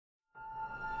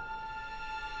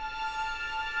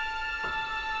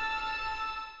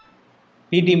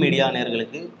பிடி மீடியா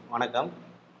நேயர்களுக்கு வணக்கம்.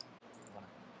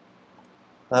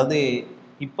 அதாவது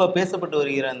இப்போ பேசப்பட்டு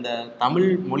வருகிற அந்த தமிழ்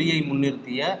மொழியை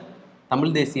முன்னிறுத்திய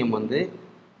தமிழ் தேசியம்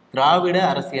திராவிட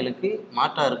அரசியலுக்கு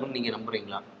மாற்றா இருக்குன்னு நீங்கள்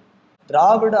நம்புறீங்களா?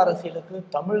 திராவிட அரசியலுக்கு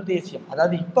தமிழ் தேசியம்,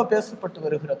 அதாவது இப்ப பேசப்பட்டு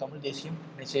வருகிற தமிழ் தேசியம்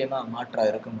நிச்சயமா மாற்றா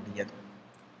இருக்க முடியாது.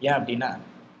 ஏன் அப்படின்னா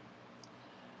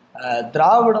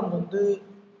திராவிடம்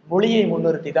மொழியை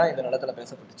முன்னிறுத்தி தான் இந்த நிலத்துல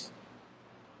பேசப்பட்டுச்சு.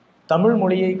 தமிழ்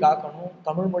மொழியை காக்கணும்,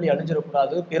 தமிழ் மொழி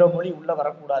அழிஞ்சிடக்கூடாது, பிற மொழி உள்ள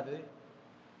வரக்கூடாது,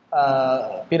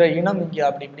 பிற இனம் இங்கே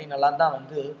அப்படி இப்படின்னு எல்லாம் தான்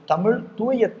தமிழ்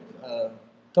தூய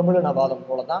தமிழினவாதம்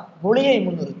போலதான் மொழியை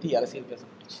முன்னிறுத்தி அரசியல்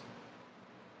பேசப்பட்டுச்சு.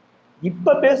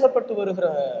 இப்ப பேசப்பட்டு வருகிற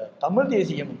தமிழ்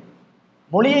தேசியம்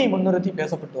மொழியை முன்னிறுத்தி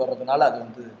பேசப்பட்டு வர்றதுனால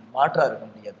அது மாற்றா இருக்க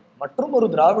முடியாது. மற்றும் ஒரு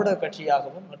திராவிட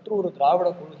கட்சியாகவும் மற்றும் ஒரு திராவிட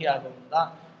கொள்கையாகவும்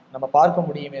தான் நம்ம பார்க்க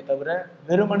முடியுமே தவிர,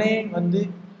 வெறுமனே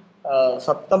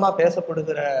சத்தமா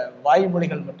பேசப்படுகிற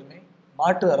வாய்மொழிகள் மட்டுமே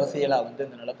மாற்று அரசியலா இந்த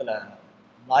நிலத்துல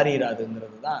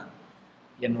மாறிடாதுங்கிறது தான்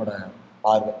என்னோட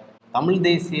பார்வை. தமிழ்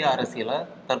தேசிய அரசியலை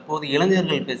தற்போது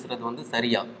இளைஞர்கள் பேசுறது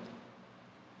சரியா?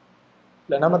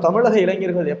 இல்லை, நம்ம தமிழக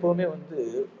இளைஞர்கள் எப்பவுமே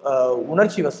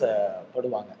உணர்ச்சி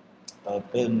வசப்படுவாங்க.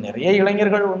 நிறைய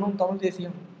இளைஞர்கள் ஒன்றும் தமிழ்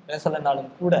தேசியம் பேசலைனாலும்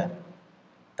கூட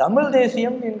தமிழ்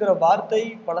தேசியம் என்கிற வார்த்தை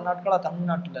பல நாட்களா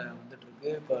தமிழ்நாட்டில் வந்துட்டு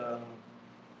இருக்கு. இப்போ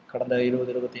கடந்த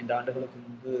 20-25 ஆண்டுகளுக்கு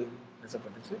முன்பு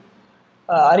பேசப்பட்டுச்சு.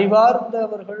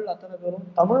 அறிவார்ந்தவர்கள் அத்தனை பேரும்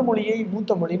தமிழ் மொழியை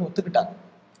மூத்த மொழின்னு ஒத்துக்கிட்டாங்க.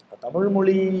 தமிழ்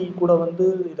மொழி கூட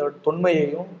இதோட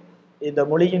தொன்மையையும் இந்த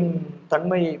மொழியின்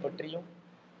தன்மையை பற்றியும்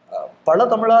பல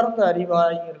தமிழார்ந்த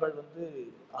அறிவாயர்கள்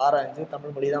ஆராய்ஞ்சு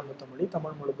தமிழ் மொழி தான் மூத்த மொழி,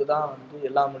 தமிழ் மொழிக்கு தான்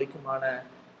எல்லா மொழிக்குமான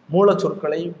மூல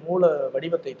சொற்களை மூல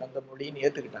வடிவத்தை தந்த மொழின்னு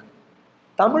ஏற்றுக்கிட்டாங்க.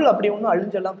 தமிழ் அப்படி ஒன்றும்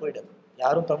அழிஞ்செல்லாம் போயிடுது.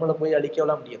 யாரும் தமிழை போய்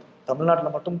அழிக்கலாம் முடியாது.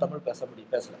 தமிழ்நாட்டில் மட்டும் தமிழ்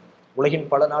பேசல. உலகின்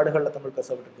பல நாடுகளில் தமிழ்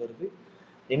பேசப்பட்டு வருது.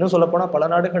 இன்னும் சொல்லப்போனால் பல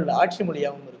நாடுகளில் ஆட்சி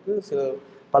மொழியாகவும் இருக்கு.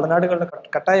 பல நாடுகளில்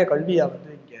கட்டாய கல்வியாக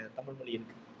இங்கே தமிழ் மொழி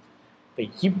இருக்கு.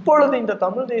 இப்பொழுது இந்த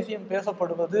தமிழ் தேசியம்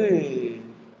பேசப்படுவது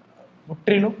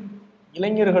முற்றிலும்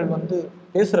இளைஞர்கள்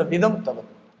பேசுற விதம் தவறு.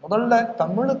 முதல்ல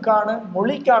தமிழுக்கான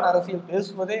மொழிக்கான அரசியல்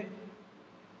பேசுவதே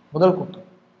முதல்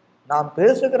குற்றம். நாம்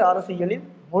பேசுகிற அரசியலில்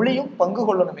மொழியும் பங்கு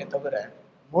கொள்ளணுமே தவிர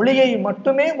மொழியை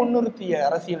மட்டுமே முன்னிறுத்திய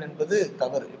அரசியல் என்பது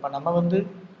தவறு. இப்ப நம்ம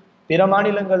பிற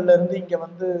மாநிலங்கள்ல இருந்து இங்க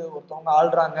ஒருத்தவங்க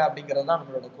ஆள்றாங்க அப்படிங்கிறது தான்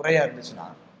நம்மளோட குறையா இருந்துச்சுன்னா,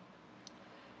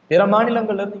 பிற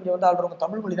மாநிலங்கள்ல இருந்து இங்க ஆள்றவங்க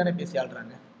தமிழ் மொழி தானே பேசி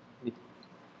ஆள்றாங்க,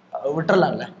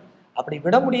 விட்டுறலாம்ல. அப்படி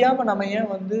விட முடியாம நம்ம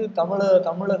ஏன்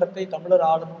தமிழகத்தை தமிழர்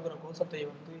ஆளணுங்கிற கோஷத்தை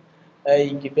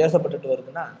இங்க பேசப்பட்டுட்டு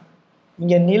வருதுன்னா,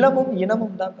 இங்க நிலமும்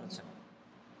இனமும் தான் பிரச்சனை.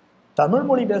 தமிழ்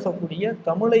மொழி பேசக்கூடிய,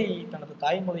 தமிழை தனது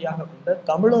தாய்மொழியாக கொண்ட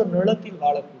தமிழர் நிலத்தில்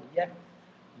வாழக்கூடிய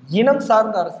இனம்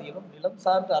சார்ந்த அரசியலும் நிலம்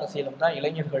சார்ந்த அரசியலும் தான்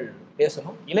இளைஞர்கள்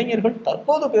பேசணும். இளைஞர்கள்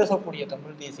தற்போது பேசக்கூடிய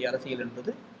தமிழ் தேசிய அரசியல்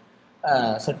என்பது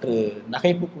சற்று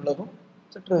நகைப்புக்குள்ளதும்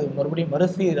சற்று மறுபடியும்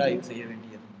மறுசீராய்வு செய்ய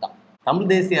வேண்டியதும் தான்.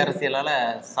 தமிழ் தேசிய அரசியலால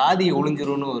சாதி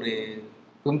ஒளிஞ்சிரும்னு ஒரு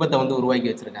பிம்பத்தை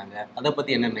உருவாக்கி வச்சிருக்காங்க. அதை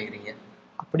பத்தி என்ன நினைக்கிறீங்க?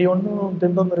 அப்படி ஒன்றும்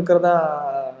பிம்பம் இருக்கிறதா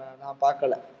நான்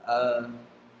பார்க்கல.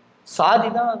 சாதி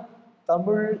தான்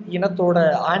தமிழ் இனத்தோட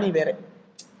ஆணி வேற.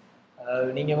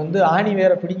 நீங்க ஆணி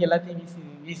வேற பிடிங்க எல்லாத்தையும்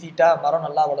வீசிட்டா மரம்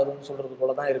நல்லா வளரும்னு சொல்றது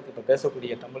போலதான் இருக்கு இப்ப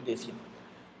பேசக்கூடிய தமிழ் தேசியம்.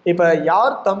 இப்ப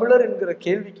யார் தமிழர் என்கிற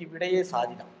கேள்விக்கு விடையே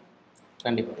சாதிதான்.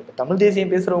 கண்டிப்பா. இப்ப தமிழ்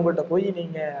தேசியம் பேசுறவங்கள்ட்ட போய்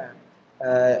நீங்க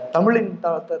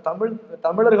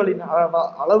தமிழர்களின்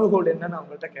அளவுகோல் என்னன்னு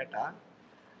அவங்கள்ட்ட கேட்டா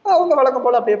அவங்க வழக்கம்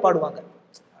போல அப்படியே பாடுவாங்க.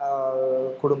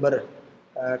 குடும்பர்,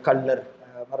 கள்ளர்,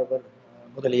 மரபர்,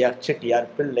 முதலியார்,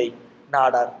 செட்டியார், பிள்ளை,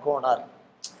 நாடார், கோனார்,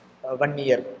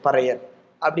 வன்னியர், பறையர்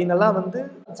அப்படின்னு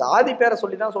ஜாதி பேரை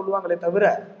சொல்லிதான் சொல்லுவாங்களே தவிர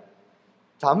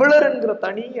தமிழர் என்கிற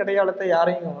தனி அடையாளத்தை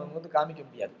யாரையும் காமிக்க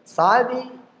முடியாது. சாதி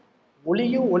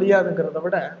ஒளியும் ஒளியாதுங்கிறத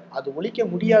விட அது ஒழிக்க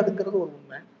முடியாதுங்கிறது ஒரு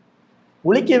உண்மை,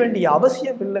 ஒழிக்க வேண்டிய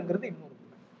அவசியம் இல்லைங்கிறது இன்னொரு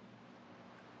உண்மை.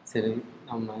 சரி,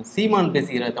 நம்ம சீமான்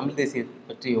பேசுகிற தமிழ் தேசியம்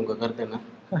பற்றி உங்க கருத்து என்ன?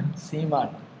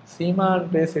 சீமான்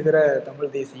பேசுகிற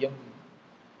தமிழ் தேசியம்,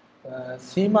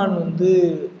 சீமான்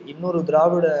இன்னொரு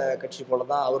திராவிட கட்சி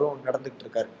போலதான் அவரும் நடந்துகிட்டு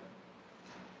இருக்காரு.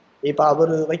 இப்ப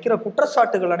அவர் வைக்கிற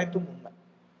குற்றச்சாட்டுகள் அனைத்தும் உண்மை.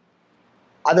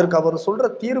 அதற்கு அவர் சொல்ற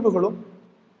தீர்வுகளும்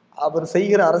அவர்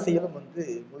செய்கிற அரசியலும்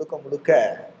முழுக்க முழுக்க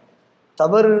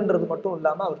தவறுன்றது மட்டும்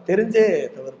இல்லாம அவர் தெரிஞ்சே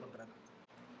தவறு பண்றாரு.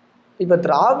 இப்ப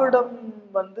திராவிடம்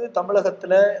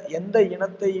தமிழகத்துல எந்த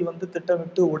இனத்தை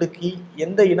திட்டமிட்டு ஒடுக்கி,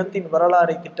 எந்த இனத்தின்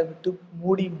வரலாறை திட்டமிட்டு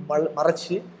மூடி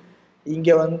மறைச்சு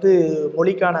இங்க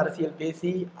மொழிக்கான அரசியல்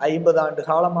பேசி 50 ஆண்டு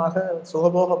காலமாக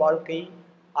சுகபோக வாழ்க்கை,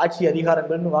 ஆட்சி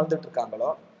அதிகாரங்கள்னு வாழ்ந்துட்டு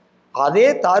இருக்காங்களோ, அதே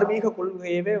தார்மீக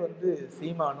கொள்கையவே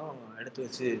சீமானும் எடுத்து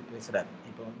வச்சு பேசுறாரு.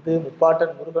 இப்ப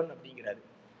முப்பாட்டன் முருகன் அப்படிங்கிறாரு.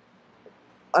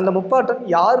 அந்த முப்பாட்டன்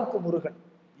யாருக்கு முருகன்,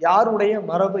 யாருடைய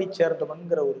மரபை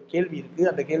சேர்ந்தவன்கிற ஒரு கேள்வி இருக்கு.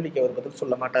 அந்த கேள்விக்கு அவர் பதில்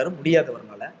சொல்ல மாட்டாரு,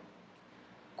 முடியாதவர்னால.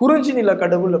 குறிஞ்சி நில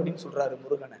கடவுள் அப்படின்னு சொல்றாரு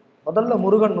முருகனை. முதல்ல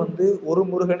முருகன் வந்து ஒரு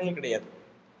முருகனே கிடையாது.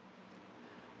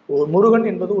 ஒரு முருகன்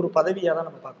என்பது ஒரு பதவியா தான்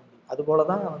நம்ம பார்க்க முடியும். அது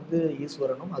போலதான் வந்து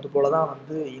ஈஸ்வரனும், அது போலதான்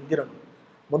வந்து இந்திரனும்.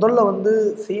 முதல்ல வந்து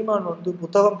சீமான் வந்து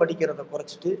புத்தகம் படிக்கிறத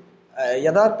குறைச்சிட்டு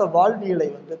யதார்த்த வாழ்வியலை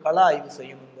வந்து கள ஆய்வு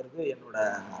செய்யணுங்கிறது என்னோட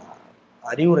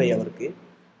அறிவுரை அவருக்கு.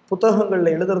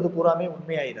 புத்தகங்கள்ல எழுதுறது பூராமே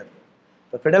உண்மையாயிடாது.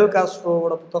 இப்போ ஃபிடல்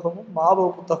காஸ்ட்ரோவோட புத்தகமும், மாவோ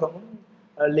புத்தகமும்,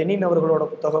 லெனின் அவர்களோட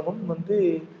புத்தகமும் வந்து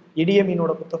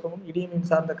இடியமீனோட புத்தகமும், இடியமீன்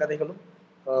சார்ந்த கதைகளும்,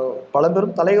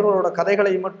 பழம்பெரும் தலைவர்களோட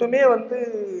கதைகளை மட்டுமே வந்து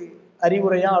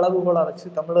அறிவுரையா அளவுகோலா வச்சு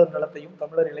தமிழர் நலத்தையும்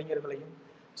தமிழர் இளைஞர்களையும்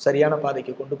சரியான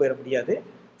பாதைக்கு கொண்டு போயிட முடியாது.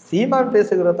 சீமான்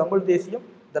பேசுகிற தமிழ் தேசியம்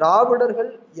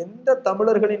திராவிடர்கள் எந்த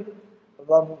தமிழர்களின்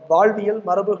வாழ்வியல்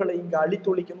மரபுகளை இங்க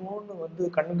அழித்தொழிக்கணும்னு வந்து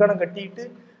கண்கணம் கட்டிட்டு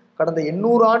கடந்த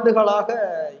 800 ஆண்டுகளாக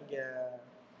இங்க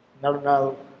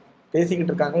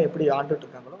பேசிக்கிட்டு இருக்காங்க. எப்படி ஆண்டுட்டு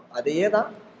இருக்காங்களோ அதையே தான்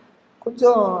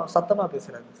கொஞ்சம் சத்தமா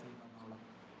பேசுறாங்க சீமான்.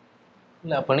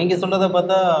 இல்ல அப்ப நீங்க சொல்றதை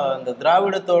பார்த்தா இந்த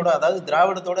திராவிடத்தோட, அதாவது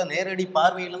திராவிடத்தோட நேரடி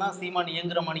பார்வையில தான் சீமான்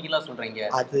இயங்குற மணிக்கெல்லாம் சொல்றீங்க.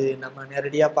 அது நம்ம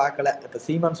நேரடியா பார்க்கல. இப்ப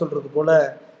சீமான் சொல்றது போல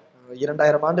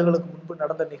 2000 ஆண்டுகளுக்கு முன்பு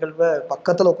நடந்த நிகழ்வை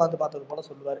பக்கத்துல உட்காந்து பார்த்தது போல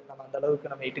சொல்லுவாரு. நம்ம அந்த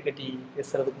அளவுக்கு நம்ம இட்டுக்கட்டி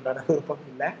பேசுறதுக்கு உண்டான விருப்பம்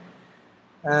இல்லை.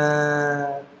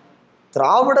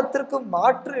 திராவிடத்திற்கு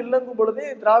மாற்று இல்லைங்கும் பொழுதே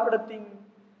திராவிடத்தின்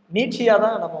நீட்சியா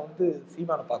தான் நம்ம வந்து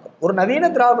சீமானை பார்க்கணும். ஒரு நவீன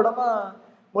திராவிடமா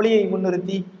மொழியை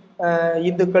முன்னிறுத்தி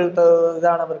இந்துக்கள்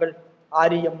இதானவர்கள்,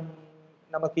 ஆரியம்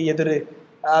நமக்கு எதிரு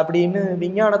அப்படின்னு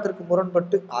விஞ்ஞானத்திற்கு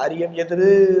முரண்பட்டு ஆரியம் எதிரு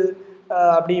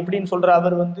அப்படி இப்படின்னு சொல்ற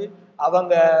அவர் வந்து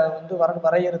அவங்க வந்து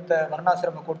வரையறுத்த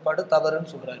வர்ணாசிரம கோட்பாடு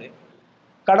தவறுன்னு சொல்றாரு.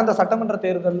 கடந்த சட்டமன்ற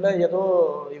தேர்தலில் ஏதோ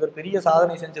இவர் பெரிய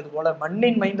சாதனை செஞ்சது போல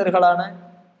மண்ணின் மைந்தர்களான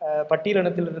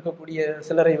பட்டியலினத்தில் இருக்கக்கூடிய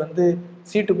சிலரை வந்து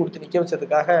சீட்டு கொடுத்து நிற்க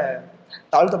வச்சதுக்காக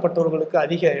தாழ்த்தப்பட்டவர்களுக்கு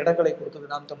அதிக இடங்களை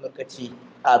கொடுத்தது நாம் தமிழர் கட்சி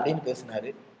அப்படின்னு பேசினாரு.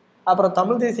 அப்புறம்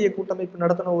தமிழ் தேசிய கூட்டமைப்பு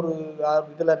நடத்தின ஒரு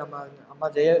இதுல நம்ம அம்மா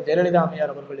ஜெயலலிதா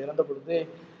அம்மையார் அவர்கள் இறந்த பொழுது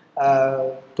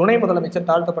துணை முதலமைச்சர்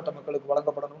தாழ்த்தப்பட்ட மக்களுக்கு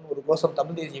வழங்கப்படணும்னு ஒரு கோஷம்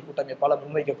தமிழ் தேசிய கூட்டமைப்பால்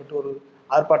முன்வைக்கப்பட்டு ஒரு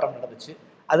ஆர்ப்பாட்டம் நடந்துச்சு.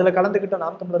 அதுல கலந்துகிட்ட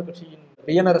நாம் தமிழர் கட்சியின்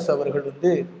வியனரசு அவர்கள்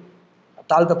வந்து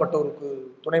தாழ்த்தப்பட்டோருக்கு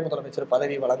துணை முதலமைச்சர்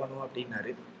பதவி வழங்கணும்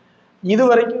அப்படின்னாரு.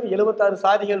 இதுவரைக்கும் 76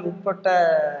 சாதிகள் உட்பட்ட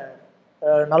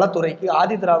நலத்துறைக்கு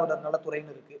ஆதி திராவிடர்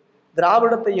நலத்துறைன்னு இருக்கு.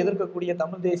 திராவிடத்தை எதிர்க்கக்கூடிய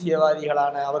தமிழ்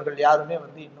தேசியவாதிகளான அவர்கள் யாருமே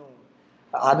வந்து இன்னும்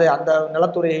அந்த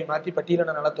நலத்துறையை மாற்றி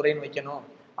பட்டியலின நலத்துறைன்னு வைக்கணும்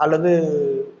அல்லது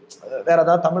வேற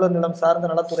ஏதாவது தமிழர் நிலம்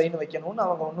சார்ந்த நலத்துறைன்னு வைக்கணும்னு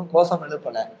அவங்க ஒன்றும் கோஷம்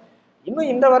எழுப்பலை. இன்னும்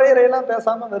இந்த வரையறையெல்லாம்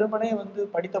பேசாம வெறுமனே வந்து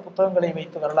படித்த புத்தகங்களை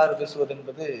வைத்து வரலாறு பேசுவது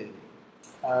என்பது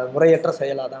முறையற்ற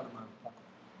செயலாதான் நம்ம.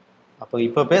 அப்போ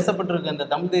இப்ப பேசப்பட்டிருக்க இந்த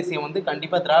தமிழ் தேசியம் வந்து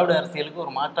கண்டிப்பா திராவிட அரசியலுக்கு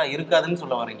ஒரு மாற்றா இருக்காதுன்னு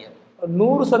சொல்ல வரீங்க?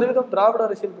 100% திராவிட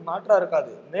அரசியலுக்கு மாற்றா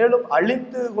இருக்காது. மேலும்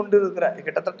அழிந்து கொண்டிருக்கிற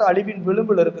கிட்டத்தட்ட அழிவின்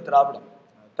விளிம்பில் இருக்கு திராவிடம்.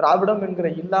 திராவிடம் என்கிற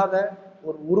இல்லாத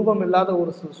ஒரு உருவம் இல்லாத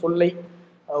ஒரு சொல்லை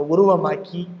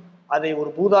உருவமாக்கி அதை ஒரு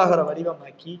பூதாகர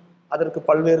வடிவமாக்கி அதற்கு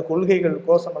பல்வேறு கொள்கைகள்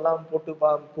கோஷமெல்லாம் போட்டு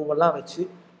பூவெல்லாம் வச்சு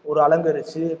ஒரு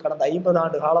அலங்கரித்து கடந்த 50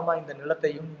 ஆண்டு காலமா இந்த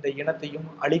நிலத்தையும் இந்த இனத்தையும்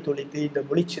அழித்தொழித்து இந்த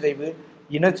மொழிச்சிதைவு,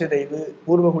 இனச்சிதைவு,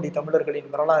 பூர்வகுடி தமிழர்களின்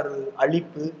வரலாறு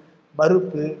அழிப்பு,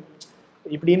 மறுப்பு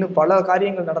இப்படின்னு பல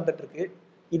காரியங்கள் நடந்துட்டு இருக்கு.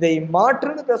 இதை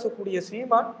மாற்றுன்னு பேசக்கூடிய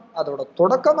சீமான் அதோட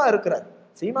தொடக்கமா இருக்கிறார்.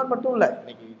 சீமான் மட்டும் இல்ல,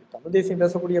 இன்னைக்கு தமிழ் தேசியம்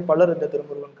பேசக்கூடிய பலர், இந்த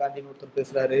திருமுருகன் காந்தின்னு ஒருத்தர்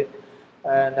பேசுறாரு,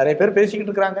 நிறைய பேர் பேசிக்கிட்டு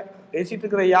இருக்கிறாங்க. பேசிட்டு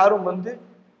இருக்கிற யாரும் வந்து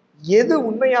எது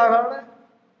உண்மையான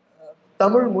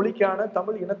தமிழ் மொழிக்கான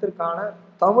தமிழ் இனத்திற்கான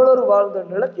தமிழர் வாழ்ந்த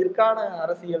நிலத்திற்கான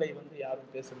அரசியலை வந்து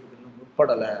யாரும் பேசுறதுக்கு இன்னும்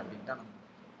முற்படலை அப்படின்னு தான்.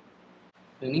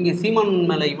 நீங்க சீமான்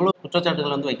மேல இவ்வளவு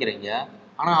குற்றச்சாட்டுகள் வந்து வைக்கிறீங்க.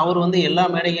 ஆனா அவர் வந்து எல்லா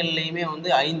மேடைகள்லையுமே வந்து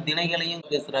 5 திணைகளையும்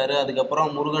பேசுறாரு.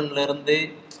 அதுக்கப்புறம் முருகன்ல இருந்து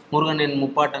முருகன் என்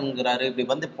முப்பாட்டன்கிறாரு. இப்படி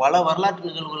வந்து பல வரலாற்று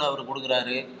நிகழ்வுகளை அவர்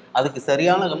கொடுக்குறாரு. அதுக்கு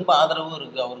சரியான ரொம்ப ஆதரவும்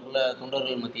இருக்கு அவருக்குள்ள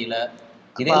தொண்டர்கள் மத்தியில.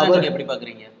 இதெல்லாம் நீங்க எப்படி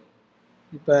பாக்குறீங்க?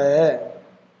 இப்ப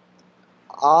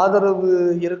ஆதரவு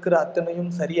இருக்கிற அத்தனையும்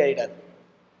சரியாயிடாது.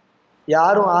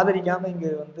 யாரும் ஆதரிக்காம இங்க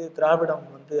வந்து திராவிடம்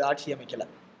வந்து ஆட்சி அமைக்கல.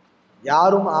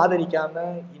 யாரும் ஆதரிக்காம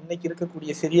இன்னைக்கு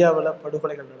இருக்கக்கூடிய சிரியாவில்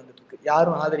படுகொலைகள் நடந்துட்டு இருக்கு.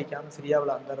 யாரும் ஆதரிக்காம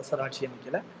சிரியாவில் அந்த அரசர் ஆட்சி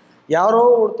அமைக்கல. யாரோ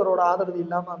ஒருத்தரோட ஆதரவு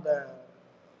இல்லாம அந்த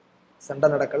சண்டை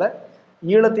நடக்கல.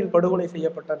 ஈழத்தில் படுகொலை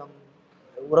செய்யப்பட்ட நம்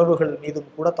உறவுகள்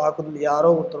மீதும் கூட தாக்குதல் யாரோ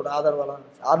ஒருத்தரோட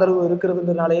ஆதரவு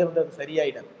இருக்கிறதுனாலேயே வந்து அது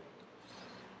சரியாயிடாது.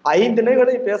 5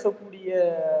 திணைகளை பேசக்கூடிய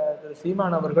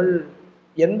சீமான் அவர்கள்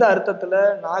எந்த அர்த்தத்துல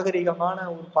நாகரிகமான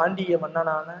ஒரு பாண்டிய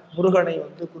மன்னனான முருகனை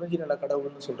வந்து குறிஞ்சி நில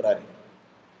கடவுள்னு சொல்றாரு.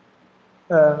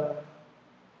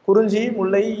 குறிஞ்சி,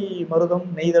 முல்லை, மருதம்,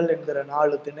 நெய்தல் என்கிற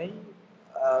 4 திணை.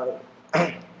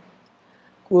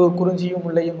 குறிஞ்சியும்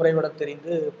முல்லையும் முறைவிட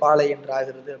தெரிந்து பாலை என்று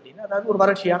ஆகிறது அப்படின்னு, அதாவது ஒரு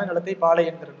வறட்சியான நிலத்தை பாலை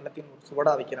என்கிற நிலத்தின் ஒரு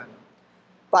சுவடா வைக்கிறாங்க.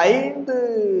 இப்ப 5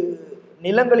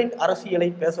 நிலங்களின் அரசியலை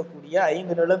பேசக்கூடிய,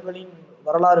 5 நிலங்களின்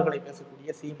வரலாறுகளை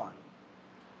பேசக்கூடிய சீமான்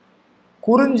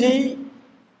குறிஞ்சி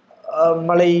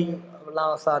மலை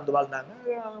எல்லாம் சார்ந்து வாழ்ந்தாங்க,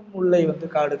 முல்லை வந்து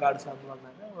காடு காடு சார்ந்து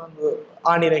வாழ்ந்தாங்க, வந்து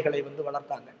ஆணிரைகளை வந்து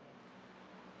வளர்த்தாங்க.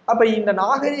 அப்ப இந்த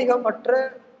நாகரிகமற்ற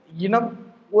இனம்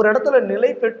ஒரு இடத்துல நிலை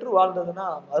பெற்று வாழ்ந்ததுன்னா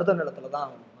மருத நிலத்துல தான்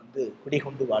வந்து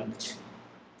குடிகொண்டு வாழ்ந்துச்சு.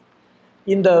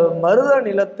 இந்த மருத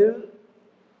நிலத்தில்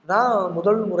தான்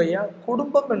முதல் முறையா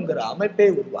குடும்பம் என்கிற அமைப்பே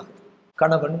உருவாகுது.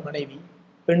 கணவன் மனைவி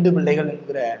பெண்டு பிள்ளைகள்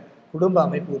என்கிற குடும்ப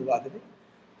அமைப்பு உருவாகுது.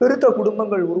 பெருத்த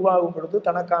குடும்பங்கள் உருவாகும் பொழுது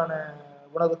தனக்கான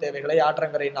உணவு தேவைகளை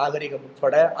ஆற்றங்கரை நாகரிகம்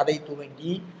உட்பட அதை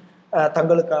துவங்கி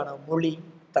தங்களுக்கான மொழி,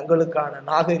 தங்களுக்கான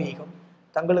நாகரீகம்,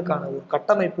 தங்களுக்கான ஒரு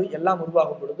கட்டமைப்பு எல்லாம்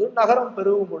உருவாகும் பொழுது, நகரம்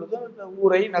பெருகும் பொழுது அந்த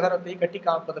ஊரை நகரத்தை கட்டி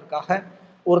காப்பதற்காக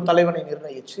ஒரு தலைவனை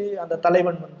நிர்ணயிச்சு அந்த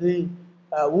தலைவன் வந்து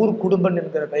ஊர் குடும்பன்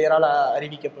என்கிற பெயரால்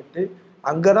அறிவிக்கப்பட்டு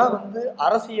அங்கதான் வந்து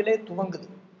அரசியலே துவங்குது.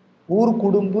 ஊர்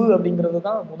குடும்பு அப்படிங்கிறது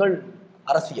தான் முதல்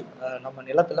அரசியல். நம்ம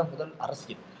நிலத்துல முதல்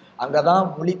அரசியல் அங்கதான்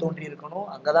மொழி தோன்றி இருக்கணும்,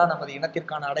 அங்கதான் நமது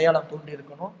இனத்திற்கான அடையாளம் தோன்றி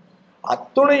இருக்கணும்.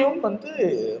 அத்துணையும் வந்து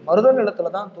மருத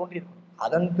நிலத்துல தான் தோன்றி இருக்கணும்.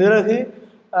 அதன் பிறகு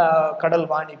கடல்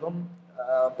வாணிபம்,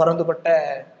 பரந்துபட்ட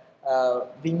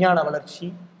விஞ்ஞான வளர்ச்சி,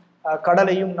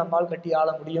 கடலையும் நம்மால் கட்டி ஆள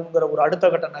முடியுங்கிற ஒரு அடுத்த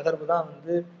கட்ட நகர்வு தான்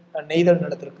வந்து நெய்தல்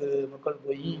நிலத்திற்கு மக்கள்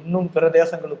போய் இன்னும் பிற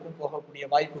தேசங்களுக்கும் போகக்கூடிய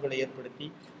வாய்ப்புகளை ஏற்படுத்தி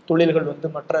தொழில்கள் வந்து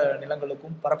மற்ற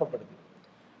நிலங்களுக்கும் பரப்பப்படுது.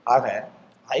 ஆக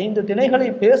 5 திணைகளை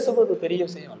பேசுவது பெரிய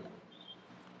விஷயம் அல்ல.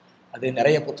 அது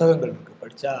நிறைய புத்தகங்கள் இருக்கு,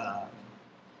 படிச்சா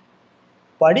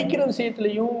படிக்கிற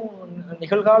விஷயத்திலையும்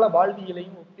நிகழ்கால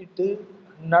வாழ்வியலையும் ஒப்பிட்டு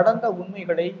நடந்த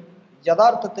உண்மைகளை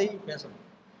யதார்த்தத்தை பேசணும்.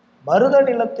 மருத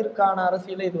நிலத்திற்கான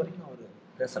அரசியலை இது வரைக்கும் அவர்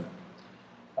பேசணும்.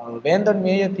 வேந்தன்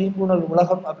மேய தீம்புணல்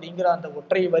உலகம் அப்படிங்கிற அந்த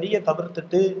ஒற்றை வரியை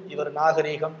தவிர்த்துட்டு இவர்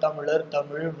நாகரீகம், தமிழர்,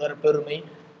 தமிழ், பெருமை,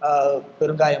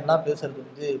 பெருங்காயம்லாம் பேசுறது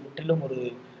வந்து முற்றிலும் ஒரு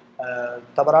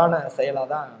தவறான செயலாக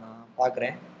தான் நான்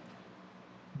பார்க்குறேன்.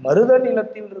 மருத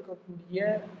நிலத்தில் இருக்கக்கூடிய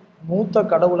மூத்த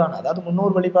கடவுளான, அதாவது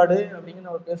முன்னோர் வழிபாடு அப்படின்னு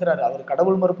அவர் பேசுறாரு. அவர்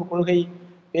கடவுள் மறுப்பு கொள்கை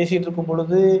பேசிட்டு இருக்கும்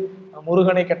பொழுது,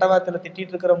 முருகனை கெட்டவாத்துல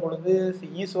திட்டிட்டு இருக்கிற பொழுது,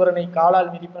 ஈஸ்வரனை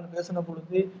காலால் மிதிப்பன்னு பேசின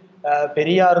பொழுது,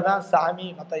 பெரியார் தான் சாமி,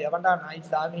 மற்ற எவன்டா நாய்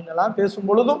சாமின்னு எல்லாம் பேசும்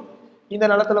பொழுதும் இந்த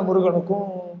நிலத்துல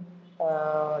முருகனுக்கும்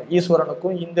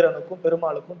ஈஸ்வரனுக்கும் இந்திரனுக்கும்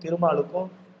பெருமாளுக்கும் திருமாலுக்கும்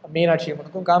மீனாட்சி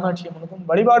அம்மனுக்கும் காமாட்சி அம்மனுக்கும்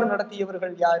வழிபாடு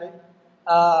நடத்தியவர்கள் யாரு,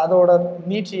 அதோட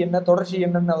நீட்சி என்ன, தொடர்ச்சி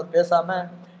என்னன்னு அவர் பேசாம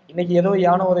இன்னைக்கு ஏதோ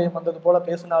யானை உதயம் வந்தது போல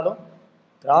பேசினாலும்,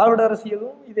 திராவிட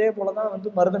அரசியலும் இதே போலதான் வந்து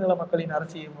மருதநில மக்களின்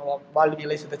அரசியல்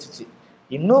வாழ்வியலை சிதைச்சிச்சு.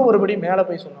 இன்னும் ஒருபடி மேல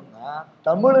போய் சொன்னோம்னா,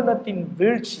 தமிழினத்தின்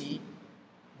வீழ்ச்சி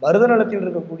மருத நிலத்தில்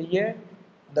இருக்கக்கூடிய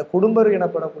இந்த குடும்பர்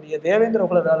எனப்படக்கூடிய தேவேந்திர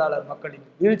குல வேளாளர் மக்களின்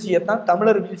வீழ்ச்சியைத்தான்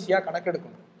தமிழர் வீழ்ச்சியா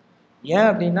கணக்கெடுக்கணும். ஏன்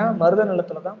அப்படின்னா மருத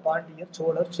நிலத்துலதான் பாண்டியர்,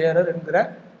 சோழர், சேரர் என்கிற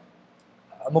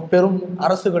முப்பெரும்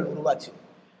அரசுகள் உருவாச்சு.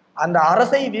 அந்த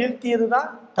அரசை வீழ்த்தியதுதான்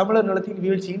தமிழர் நிலத்தின்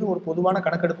வீழ்ச்சின்னு ஒரு பொதுவான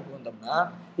கணக்கெடுப்புக்கு வந்தோம்னா,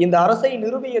 இந்த அரசை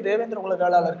நிறுவிய தேவேந்திர குல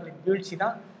வேளாளர்களின் வீழ்ச்சி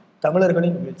தான்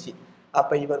தமிழர்களின் வீழ்ச்சி.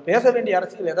 அப்ப இவர் பேச வேண்டிய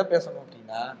அரசியல் எதை பேசணும்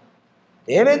அப்படின்னா,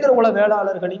 தேவேந்திர குல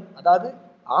வேளாளர்களின், அதாவது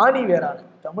ஆணி வேறான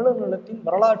தமிழர் நிலத்தின்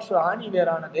வரலாற்று ஆணி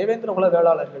வேறான தேவேந்திர குல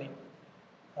வேளாளர்களின்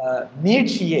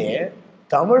நீட்சியே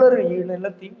தமிழர்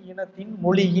நிலத்தின் இனத்தின்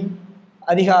மொழியின்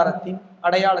அதிகாரத்தின்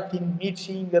அடையாளத்தின்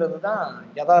மீட்சிங்கிறது தான்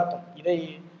யதார்த்தம். இதை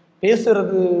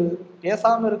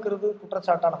பேசாம இருக்கிறது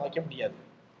குற்றச்சாட்டா நம்ம வைக்க முடியாது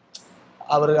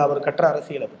அவர் கற்ற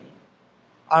அரசியலை பத்தி.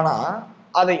 ஆனா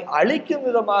அதை அழிக்கும்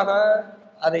விதமாக,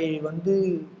 அதை வந்து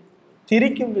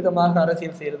திரிக்கும் விதமாக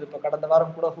அரசியல் செய்யறது. இப்ப கடந்த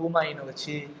வாரம் கூட ஹூமாயினை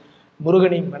வச்சு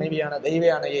முருகனின் மனைவியான தெய்வ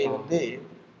யானையை வந்து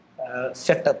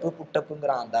செட்டப்பு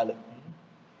புட்டப்புங்கிறான் அந்த ஆளு.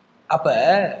 அப்ப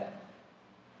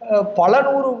பல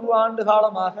 100 ஆண்டு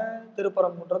காலமாக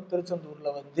திருப்பரங்குன்றம், திருச்செந்தூர்ல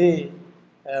வந்து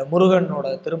முருகனோட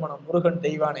திருமணம், முருகன்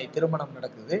தெய்வானை திருமணம்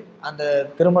நடக்குது. அந்த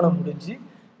திருமணம் முடிஞ்சு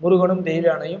முருகனும்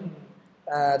தெய்வானையும்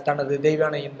தனது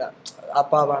தெய்வானையின்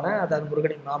அப்பாவான, அதாவது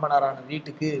முருகனின் மாமனாரான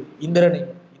வீட்டுக்கு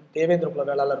இந்திரனின் தேவேந்திர குல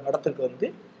வேளாளர் மடத்துக்கு வந்து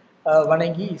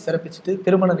வணங்கி சிறப்பிச்சுட்டு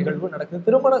திருமண நிகழ்வு நடக்குது.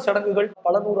 திருமண சடங்குகள்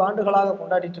பல 100 ஆண்டுகளாக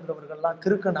கொண்டாடிட்டு இருக்கிறவர்கள்லாம்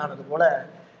கிறுக்கன் ஆனது போல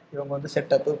இவங்க வந்து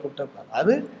செட்டப்பு புட்டப்பு,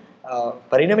 அது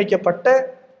பரிணமிக்கப்பட்ட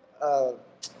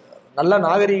நல்ல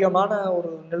நாகரீகமான ஒரு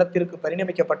நிலத்திற்கு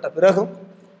பரிணமிக்கப்பட்ட பிறகும்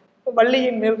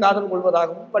வள்ளியின் மேல் காதல்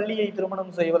கொள்வதாகவும் வள்ளியை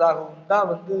திருமணம் செய்வதாகவும் தான்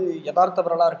வந்து யதார்த்த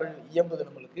வரலாறுகள் இயம்புது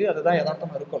நம்மளுக்கு. அதுதான்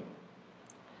யதார்த்தமா இருக்கும்.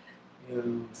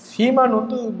 சீமான்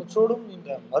வந்து முச்சோடும்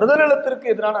இந்த மருத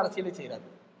நிலத்திற்கு எதிரான அரசியலை செய்யறாரு.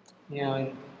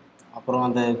 அப்புறம்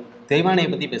அந்த தெய்வானையை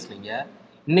பத்தி பேசுறீங்க,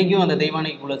 இன்னைக்கும் அந்த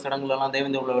தெய்வானைக்குள்ள சடங்குலாம்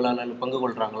தேவேந்திர குல வேளாளர்கள் பங்கு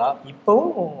கொள்றாங்களா?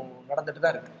 இப்பவும் நடந்துட்டு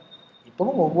தான் இருக்கு.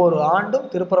 இப்பவும் ஒவ்வொரு ஆண்டும்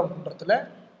திருப்பரங்குன்றத்துல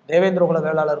தேவேந்திரகுல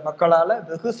வேளாளர் மக்களால்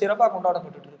வெகு சிறப்பாக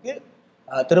கொண்டாடப்பட்டு இருக்கு.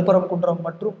 திருப்பரங்குன்றம்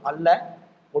மற்றும் அல்ல,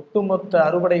 ஒட்டுமொத்த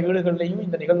அறுபடை வீடுகள்லையும்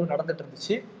இந்த நிகழ்வு நடந்துட்டு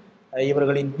இருந்துச்சு.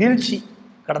 இவர்களின் வீழ்ச்சி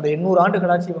கடந்த 800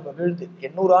 ஆண்டுகளாச்சு இவங்க வீழ்ந்து,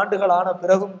 800 ஆண்டுகள் ஆன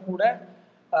பிறகும் கூட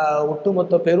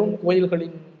ஒட்டுமொத்த பெரும்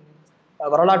கோயில்களின்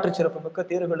வரலாற்று சிறப்புமிக்க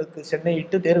தேர்களுக்கு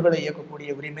சென்னையிட்டு தேர்களை இயக்கக்கூடிய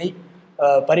உரிமை,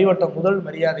 பரிவட்டம் முதல்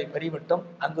மரியாதை பரிவட்டம்,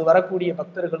 அங்கு வரக்கூடிய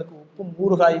பக்தர்களுக்கு உப்பும்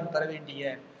ஊறுகாயும் தர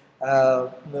வேண்டிய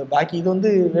பாக்கி. இது வந்து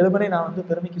வெறுமனே நான் வந்து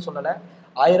பெருமைக்கு சொல்லலை.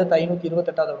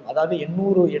 1528 அதாவது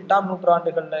 808ஆம்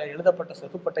நூற்றாண்டுகளில் எழுதப்பட்ட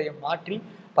செதுப்பட்டயம் மாற்றி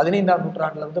 15ஆம்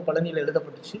நூற்றாண்டுல வந்து பழனியில்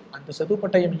எழுதப்பட்டுச்சு. அந்த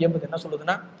செதுப்பட்டயம் இயம்புது என்ன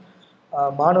சொல்லுதுன்னா,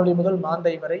 மானொலி முதல்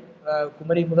மாந்தை வரை,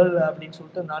 குமரி முதல் அப்படின்னு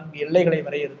சொல்லிட்டு 4 எல்லைகளை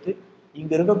வரையறுத்து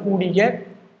இங்கு இருக்கக்கூடிய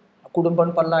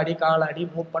குடும்பன், பல்லாடி, காலாடி,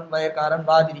 மூப்பன், வயற்காரன்,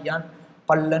 வாதிரியான்,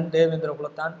 பல்லன், தேவேந்திர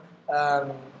குலத்தான்,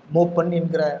 மூப்பன்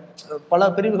என்கிற பல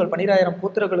பிரிவுகள் 12,000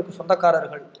 கூத்திரர்களுக்கு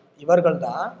சொந்தக்காரர்கள் இவர்கள்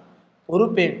தான்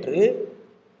பொறுப்பேற்று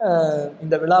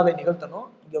இந்த விழாவை நிகழ்த்தணும்.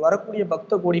 இங்க வரக்கூடிய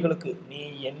பக்த கோடிகளுக்கு நீ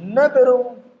என்ன பெரும்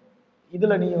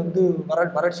இதுல நீ வந்து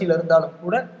வறட்சியில இருந்தாலும்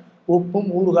கூட உப்பும்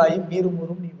ஊறுகாயும் நீரும்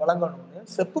ஊரும் நீ வழங்கணும்னு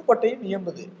செப்புப்பட்டையும்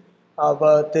இயம்புது.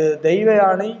 தெய்வ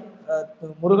யானை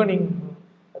முருகனின்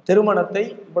திருமணத்தை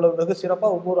இவ்வளவு வெகு சிறப்பா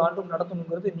ஒவ்வொரு ஆண்டும்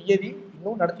நடத்தணுங்கிறது நியதி.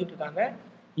 இன்னும் நடத்திட்டு இருக்காங்க.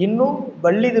 இன்னும்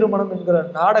வள்ளி திருமணம் என்கிற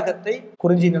நாடகத்தை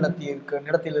குறிஞ்சி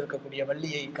நிலத்தில் இருக்கக்கூடிய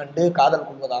வள்ளியை கண்டு காதல்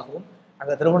கொள்வதாகவும்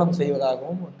அங்க திருமணம்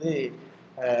செய்வதாகவும் வந்து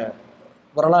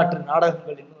வரலாற்று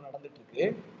நாடகங்கள் இன்னும் நடந்துட்டு இருக்கு.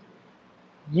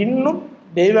 இன்னும்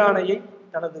தெய்வானையை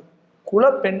தனது குல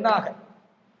பெண்ணாக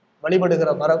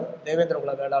வழிபடுகிற மரபு தேவேந்திர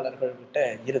குல வேளாளர்கள் கிட்ட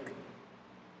இருக்கு.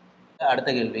 அடுத்த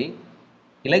கேள்வி,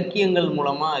 இலக்கியங்கள்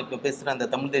மூலமா இப்ப பேசுற அந்த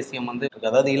தமிழ் தேசியம் வந்து,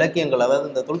 அதாவது இலக்கியங்கள், அதாவது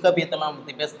இந்த தொல்காப்பியத்தெல்லாம்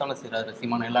பத்தி பேசத்தானே செய்யறாரு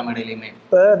சீமான் எல்லா மேடையிலையுமே.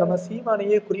 இப்ப நம்ம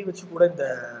சீமானையே குறி வச்சு கூட இந்த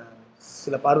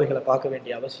சில பார்வைகளை பார்க்க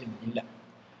வேண்டிய அவசியம் இல்லை.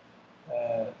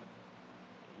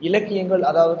 இலக்கியங்கள்,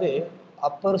 அதாவது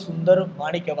அப்பர் சுந்தர்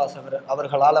மாணிக்கவாசகர்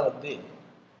அவர்களால வந்து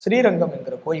ஸ்ரீரங்கம்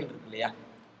என்கிற கோயில் இருக்கு இல்லையா,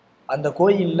 அந்த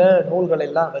கோயில்ல நூல்களை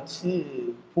எல்லாம் வச்சு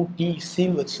பூட்டி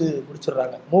சீல் வச்சு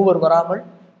முடிச்சிடுறாங்க. மூவர் வராமல்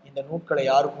இந்த நூல்களை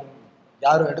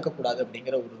யாரும் எடுக்கக்கூடாது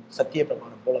அப்படிங்கிற ஒரு சத்திய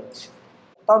பிரமாணம் போல வச்சு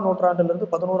 10ஆம் நூற்றாண்டுல இருந்து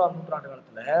 11ஆம் நூற்றாண்டு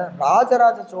காலத்துல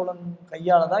ராஜராஜ சோழன்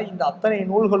கையால தான் இந்த அத்தனை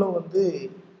நூல்களும் வந்து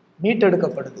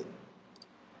மீட்டெடுக்கப்படுது.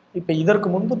 இப்ப இதற்கு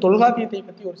முன்பு தொல்காப்பியத்தை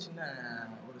பத்தி ஒரு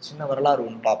சின்ன வரலாறு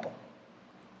ஒன்று பார்ப்போம்.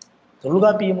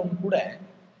 தொல்காப்பியமும் கூட,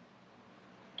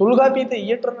 தொல்காப்பியத்தை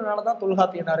இயற்றதுனாலதான்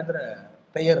தொல்காப்பியனாருங்கிற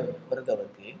பெயர் வருது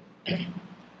அவருக்கு.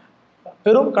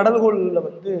 பெரும் கடல்கோள்ல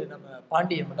வந்து நம்ம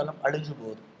பாண்டிய மண்டலம் அழிஞ்சு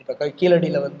போகுது. இப்ப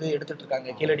கீழடியில வந்து எடுத்துட்டு இருக்காங்க.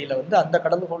 கீழடியில வந்து அந்த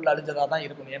கடல்கோள்ல அழிஞ்சதா தான்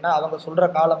இருக்கணும். ஏன்னா அவங்க சொல்ற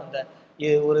காலம் அந்த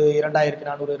ஒரு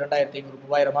 2400, 2500,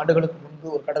 3000 ஆண்டுகளுக்கு முன்பு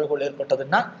ஒரு கடல்கோள்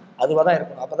ஏற்பட்டதுன்னா அதுவா தான்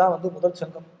இருக்கணும். அப்பதான் வந்து முதல்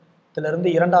சங்கத்துல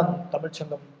இருந்து 2ஆம்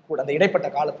தமிழ்ச்சங்கம் கூட அந்த இடைப்பட்ட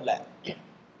காலத்துல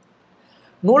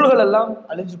நூல்கள் எல்லாம்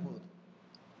அழிஞ்சு போகுது.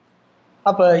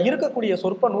 அப்ப இருக்கக்கூடிய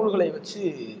சொற்ப நூல்களை வச்சு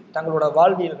தங்களோட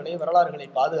வாழ்வியல்களை வரலாறுகளை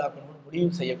பாதுகாக்கணும்னு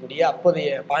முடிவு செய்யக்கூடிய அப்போதைய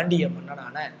பாண்டிய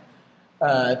மன்னனான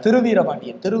திருவீர்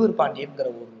பாண்டியன்கிற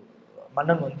ஒரு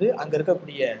மன்னன் வந்து அங்க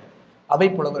இருக்கக்கூடிய அவை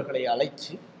புலவர்களை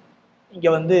அழைச்சு இங்க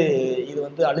வந்து இது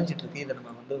வந்து அழிஞ்சிட்டு இருக்கு, இதை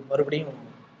நம்ம வந்து மறுபடியும்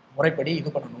முறைப்படி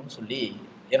இது பண்ணணும்னு சொல்லி,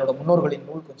 என்னோட முன்னோர்களின்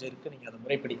நூல் கொஞ்சம் இருக்கு, நீங்க அதை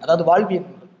முறைப்படி, அதாவது வாழ்வியல்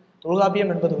நூல்கள்.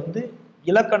 தொல்காப்பியம் என்பது வந்து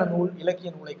இலக்கண நூல்,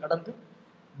 இலக்கிய நூலை கடந்து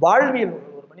வாழ்வியல் நூல்.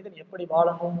 ஒரு மனிதன் எப்படி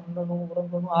வாழணும், உண்ணணும்,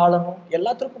 உறங்கணும், ஆளணும்,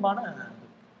 எல்லாத்திற்குமான.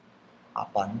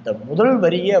 அப்ப அந்த முதல்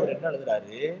வரியே அவர் என்ன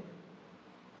எழுதுறாரு,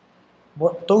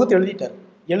 தொகுத்து எழுதிட்டாரு.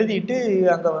 எழுதிட்டு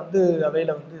அங்க வந்து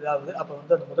அவையில வந்து இதாவது அப்ப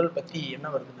வந்து அந்த முதல் பத்தி என்ன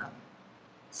வருதுன்னா,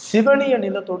 சிவனிய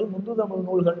நிலத்தோடு முந்து தமிழ்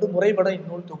நூல் கண்டு முறைப்பட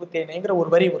இந்நூல் தொகுத்தேனேங்கிற ஒரு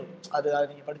வரி வரும். அது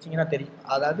நீங்க படிச்சீங்கன்னா தெரியும்.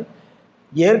 அதாவது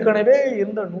ஏற்கனவே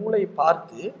இருந்த நூலை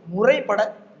பார்த்து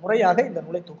முறையாக இந்த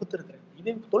நூலை தொகுத்திருக்கிறேன்.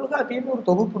 இது தொல்காப்பியம் ஒரு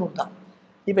தொகுப்பு நூல் தான்.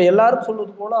 இப்ப எல்லாரும்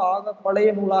சொல்வது போல ஆக பழைய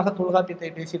நூலாக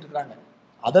தொல்காப்பியத்தை பேசிட்டு இருக்கிறாங்க.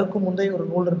 அதற்கு முந்தைய ஒரு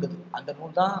நூல் இருக்குது. அந்த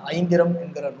நூல் தான் ஐந்திரம்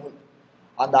என்கிற நூல்.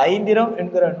 அந்த ஐந்திரம்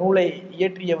என்கிற நூலை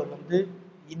இயற்றியவர் வந்து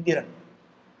இந்திரன்.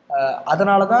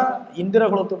 அதனாலதான் இந்திர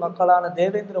குலத்து மக்களான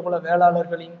தேவேந்திர குல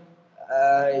வேளாளர்களின்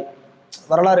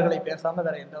வரலாறுகளை பேசாம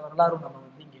வேற எந்த வரலாறும் நம்ம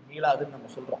வந்து இங்க நீளாதுன்னு நம்ம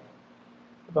சொல்றோம்.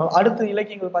 இப்போ அடுத்த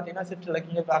இலக்கியங்கள் பார்த்தீங்கன்னா சிற்று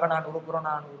இலக்கியங்கள், அகநானூறு,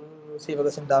 புறநானூறு,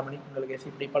 சீவக சிந்தாமணி, உங்களுக்கு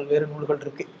இப்படி பல்வேறு நூல்கள்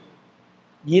இருக்கு.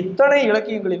 இத்தனை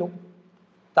இலக்கியங்களிலும்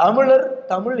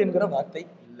தமிழ் என்கிற வார்த்தை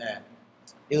இல்லை.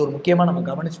 இது ஒரு முக்கியமா நம்ம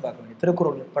கவனிச்சு பார்க்க வேண்டிய.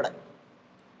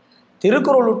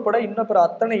 திருக்குறள் உட்பட இன்னும் பிற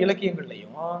அத்தனை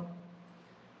இலக்கியங்கள்லையும்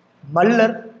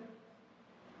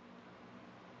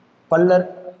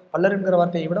பல்லர் என்கிற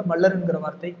வார்த்தையை விட மல்லர் என்கிற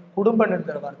வார்த்தை, குடும்பன்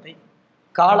என்கிற வார்த்தை,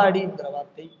 காலாடி என்கிற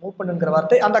வார்த்தை, மூப்பன் என்கிற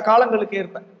வார்த்தை அந்த காலங்களுக்கு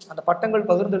ஏற்ப, அந்த பட்டங்கள்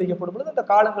பகிர்ந்தளிக்கப்படும் பொழுது அந்த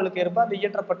காலங்களுக்கு ஏற்ப, அந்த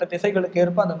இயற்றப்பட்ட திசைகளுக்கு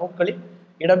ஏற்ப அந்த நூல்களில்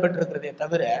இடம்பெற்றிருக்கிறதே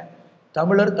தவிர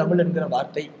தமிழ் என்கிற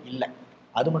வார்த்தை இல்லை.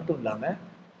 அது மட்டும் இல்லாம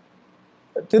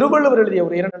திருவள்ளுவர் எழுதிய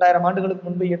ஒரு 2000 ஆண்டுகளுக்கு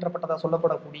முன்பு இயற்றப்பட்டதா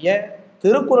சொல்லப்படக்கூடிய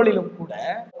திருக்குறளிலும் கூட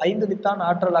 5 வித்தான்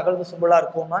ஆற்றல் அகழ்வு சும்புளார்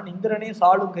கோமான் இந்திரனே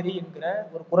சாளுங்கரி என்கிற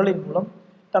ஒரு குறளின் மூலம்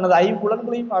தனது 5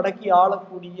 புலன்களையும் அடக்கி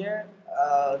ஆளக்கூடிய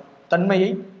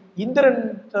தன்மையை இந்திரன்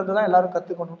தான் எல்லாரும்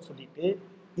கத்துக்கணும்னு சொல்லிட்டு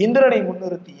இந்திரனை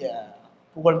முன்னிறுத்திய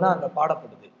புகழ் தான் அங்க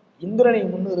பாடப்படுது. இந்திரனை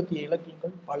முன்னிறுத்திய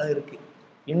இலக்கியங்கள் பல இருக்கு.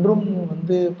 இன்றும்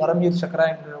பரம்வீர் சக்கரா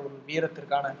என்ற ஒரு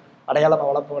வீரத்திற்கான அடையாளமா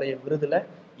வளர்ப்போடைய விருதுல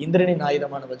இந்திரனின்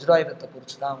ஆயுதமான வஜ்ராயுதத்தை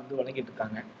குறித்து தான் வணங்கிட்டு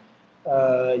இருக்காங்க.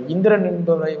 இந்திரன்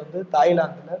என்பவரை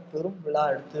தாய்லாந்துல பெரும் விழா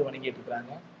எடுத்து வணங்கிட்டு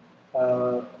இருக்கிறாங்க.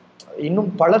 இன்னும்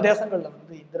பல தேசங்கள்ல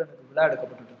இந்திரனுக்கு விழா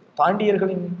எடுக்கப்பட்டு இருக்கு.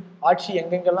 பாண்டியர்களின் ஆட்சி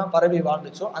எங்கெங்கெல்லாம் பரவி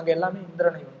வாழ்ந்துச்சோ அங்க எல்லாமே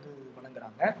இந்திரனை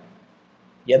வணங்குறாங்க.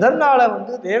 எதனால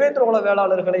தேவேந்திர குல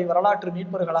வேளாளர்களை வரலாற்று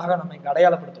மீட்பர்களாக நம்ம இங்க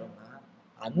அடையாளப்படுத்துறோம்னா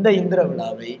அந்த இந்திர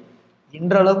விழாவை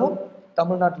இன்றளவும்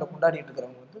தமிழ்நாட்டுல கொண்டாடிட்டு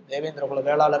இருக்கிறவங்க தேவேந்திர குல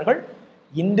வேளாளர்கள்.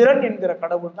 இந்திரன் என்கிற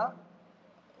கடவுள் தான்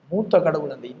மூத்த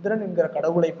கடவுள். அந்த இந்திரன் என்கிற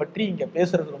கடவுளை பற்றி இங்க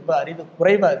பேசுறது ரொம்ப அரிது,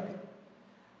 குறைவா இருக்கு.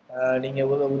 நீங்க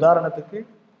உதாரணத்துக்கு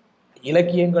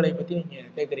இலக்கியங்களை பத்தி நீங்க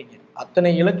கேட்குறீங்க.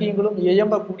 அத்தனை இலக்கியங்களும்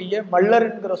இயம்பக்கூடிய மல்லர்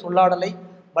என்கிற சொல்லாடலை,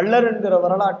 மல்லர் என்கிற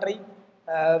வரலாற்றை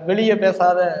வெளியே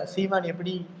பேசாத சீமான்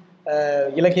எப்படி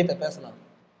இலக்கியத்தை பேசலாம்?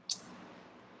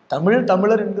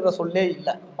 தமிழர் என்கிற சொல்லே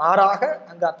இல்லை, மாறாக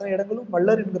அங்க அத்தனை இடங்களும்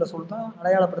மல்லர் என்கிற சொல் தான்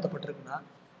அடையாளப்படுத்தப்பட்டிருக்குன்னா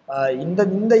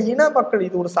இந்த இன மக்கள்,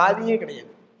 இது ஒரு சாதியே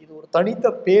கிடையாது, இது ஒரு தனித்த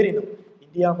பேரினம்.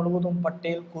 இந்தியா முழுவதும்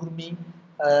பட்டேல், குர்மி,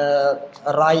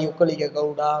 ராய், ஒக்கலிக,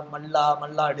 கவுடா, மல்லா,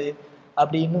 மல்லாடு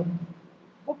அப்படின்னு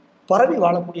பரவி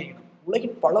வாழக்கூடிய இனம்.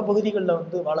 உலகின் பல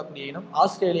பகுதிகளில் வாழக்கூடிய இனம்.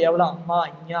 ஆஸ்திரேலியாவில் அம்மா,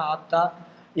 அஞ்ஞா, ஆத்தா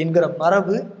என்கிற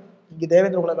மரபு இங்கு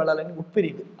தேவேந்திர குல வேளாளரின்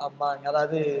உட்பிரிவு. அம்மா,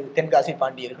 அதாவது தென்காசி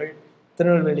பாண்டியர்கள்,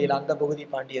 திருநெல்வேலியில் அந்த பகுதி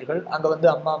பாண்டியர்கள், அங்கே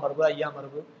அம்மா மரபு, ஐயா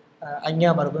மரபு,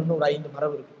 அஞ்ஞா மரபுன்னு ஒரு 5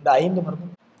 மரபு இருக்கு. இந்த 5 மரபு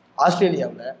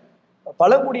ஆஸ்திரேலியாவில்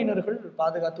பழங்குடியினர்கள்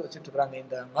பாதுகாத்து வச்சுட்டு இருக்கிறாங்க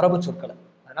இந்த மரபு சொற்களை.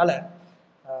 அதனால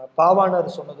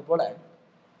பாவாணர் சொன்னது போல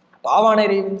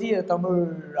பாவாணரை விஞ்சிய தமிழ்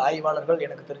ஆய்வாளர்கள்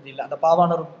எனக்கு தெரிஞ்சு இல்லை. அந்த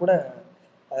பாவாணரும் கூட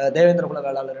தேவேந்திர குல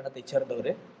வேளாளர் இனத்தை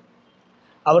சேர்ந்தவர்.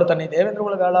 அவர் தன்னை தேவேந்திர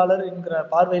குல வேளாளர் என்கிற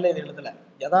பார்வையில இது எழுதலை,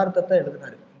 யதார்த்தத்தை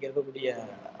எழுதினார். இங்க இருக்கக்கூடிய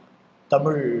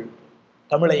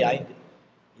தமிழை ஆய்ந்து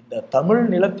இந்த தமிழ்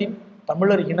நிலத்தின்,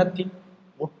 தமிழர் இனத்தின்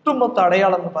ஒட்டுமொத்த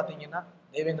அடையாளம்னு பார்த்தீங்கன்னா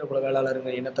தேவேந்திர குல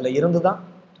வேளாளருங்கிற இனத்துல இருந்துதான்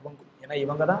துவங்கும். ஏன்னா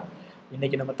இவங்க தான்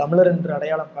இன்னைக்கு நம்ம தமிழர் என்று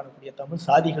அடையாளம் காணக்கூடிய தமிழ்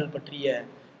சாதிகள் பற்றிய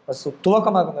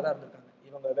துவக்கமாக இவங்க தான் இருந்திருக்காங்க.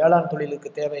 இவங்க வேளாண் தொழிலுக்கு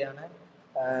தேவையான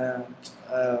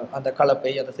அந்த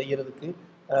கலப்பை அதை செய்யறதுக்கு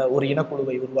ஒரு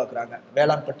இனக்குழுவை உருவாக்குறாங்க.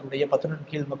 வேளாண் பற்றுடைய 11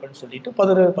 கீழ் மக்கள்னு சொல்லிட்டு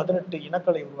 18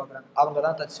 இனக்களை உருவாக்குறாங்க. அவங்க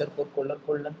தான் தச்சர், பொற்கொள்ளர்,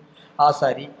 கொள்ளன்,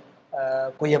 ஆசாரி,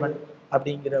 குயவன்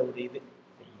அப்படிங்கிற ஒரு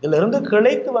இதுல இருந்து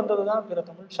கிளைத்து வந்ததுதான் பிற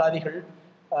தமிழ் சாதிகள்.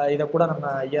 இதை கூட நம்ம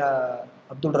ஐயா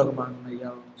அப்துல் ரஹ்மான் ஐயா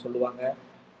சொல்லுவாங்க.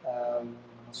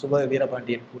 சுப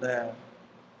வீரபாண்டியன் கூட,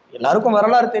 எல்லாருக்கும்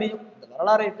வரலாறு தெரியும். இந்த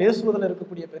வரலாறை பேசுவதில்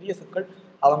இருக்கக்கூடிய பெரிய சிக்கல்,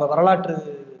 அவங்க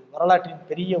வரலாற்றின்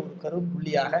பெரிய ஒரு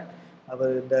கரும்புள்ளியாக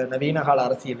அவர் இந்த நவீன கால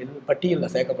அரசியலில்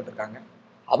பட்டியலில் சேர்க்கப்பட்டிருக்காங்க.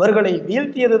 அவர்களை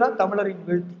வீழ்த்தியது தான் தமிழரின்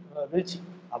வீழ்ச்சி.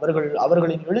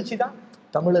 அவர்களின் எழுச்சி தான்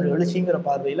தமிழர் எழுச்சிங்கிற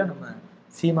பார்வையில நம்ம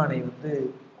சீமானை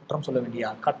குற்றம் சொல்ல வேண்டிய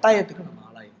கட்டாயத்துக்கு நம்ம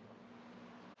ஆளாயிருக்கோம்.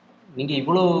 நீங்க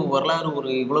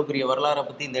இவ்வளோ பெரிய வரலாறை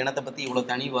பத்தி, இந்த இனத்தை பத்தி இவ்வளோ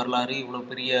தனி வரலாறு, இவ்வளோ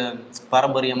பெரிய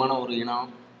பாரம்பரியமான ஒரு இனம்,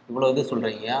 இவ்வளோ இது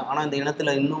சொல்றீங்க. ஆனா இந்த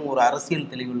இனத்துல இன்னும் ஒரு அரசியல்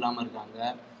தெளிவு இல்லாம இருக்காங்க.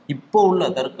 இப்போ உள்ள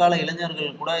தற்கால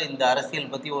இளைஞர்கள் கூட இந்த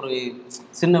அரசியல் பத்தி ஒரு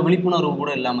சின்ன விழிப்புணர்வு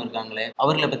கூட இல்லாம இருக்காங்களே,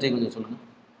 அவர்களை பற்றி கொஞ்சம் சொல்லுங்க.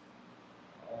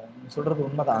 நீங்க சொல்றது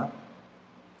உண்மைதான்.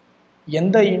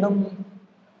 எந்த இனம்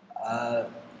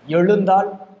எழுந்தால்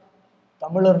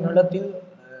தமிழர் நிலத்தில்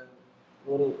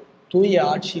ஒரு தூய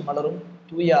ஆட்சி மலரும்,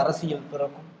 தூய அரசியல்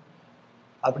பிறக்கும்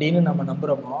அப்படின்னு நம்ம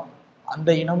நம்புறோமோ அந்த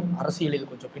இனம் அரசியலில்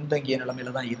கொஞ்சம் பின்தங்கிய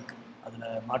நிலைமையில தான் இருக்கு. அதுல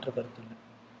மாற்று கருத்து இல்லை.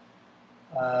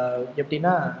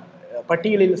 எப்படின்னா,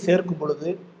 பட்டியலில் சேர்க்கும் பொழுது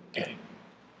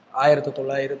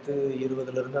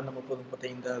 1920 அந்த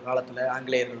 30-35 காலத்துல,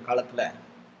 ஆங்கிலேயர்கள் காலத்துல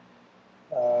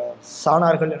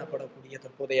சாணார்கள் எனப்படக்கூடிய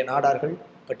தற்போதைய நாடார்கள்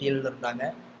பட்டியலில் இருந்தாங்க.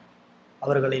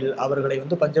 அவர்களை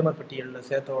பஞ்சம பட்டியலில்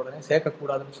சேர்த்த உடனே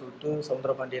சேர்க்கக்கூடாதுன்னு சொல்லிட்டு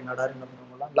சவுந்தரபாண்டியன் நாடார் என்ன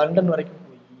பண்ணுவாங்கலாம் லண்டன் வரைக்கும்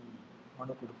போய்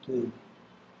மனு கொடுத்து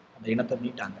அந்த இனத்தை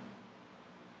மீட்டாங்க.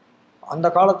 அந்த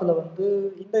காலத்துல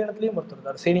இந்த இனத்துலயும் ஒருத்தர்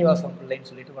இருந்தார், சீனிவாசம் பிள்ளைன்னு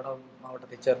சொல்லிட்டு வட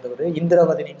மாவட்டத்தை சேர்ந்தவர்.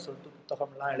 இந்திரவதினின்னு சொல்லிட்டு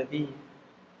புத்தகம்லாம் எழுதி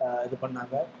இது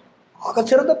பண்ணாங்க.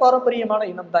 ஆகச்சிறந்த பாரம்பரியமான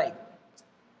இனம் தான் இது.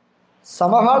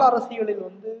 சமகால அரசியலில்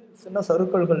சின்ன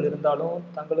சறுக்கல்கள் இருந்தாலும்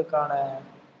தங்களுக்கான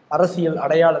அரசியல்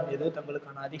அடையாளம் எது,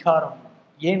 தங்களுக்கான அதிகாரம்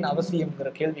ஏன் அவசியம்ங்கிற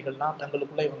கேள்விகள்லாம்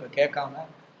தங்களுக்குள்ள இவங்க கேட்காம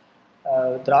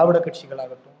திராவிட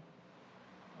கட்சிகளாகட்டும்,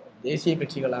 தேசிய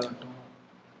கட்சிகளாகட்டும்,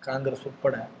 காங்கிரஸ்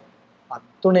உட்பட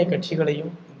அத்துணை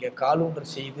கட்சிகளையும் இங்கே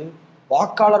காலூன்றல் செய்து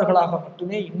வாக்காளர்களாக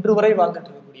மட்டுமே இன்று வரை வாழ்ந்துட்டு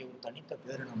இருக்கக்கூடிய ஒரு தனித்த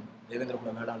பேரினம் தேவேந்திர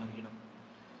குல வேளாளர் இனம்.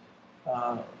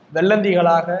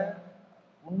 வெள்ளந்திகளாக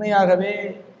உண்மையாகவே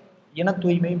இன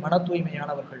தூய்மை மன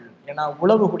தூய்மையானவர்கள். ஏன்னா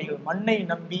உழவு குடிகள், மண்ணை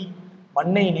நம்பி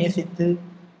மண்ணை நேசித்து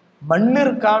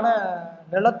மண்ணிற்கான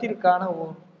நிலத்திற்கான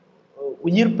ஒரு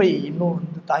உயிர்ப்பை இன்னும்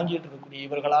தாங்கிட்டு இருக்கக்கூடிய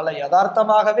இவர்களால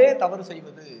யதார்த்தமாகவே தவறு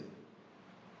செய்வது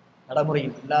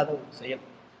நடைமுறையில் இல்லாத ஒரு செயல்.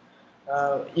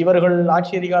 இவர்கள்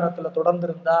ஆட்சி அதிகாரத்துல தொடர்ந்து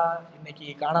இருந்தா இன்னைக்கு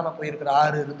காணாம போயிருக்கிற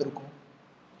ஆறு இருந்திருக்கும்,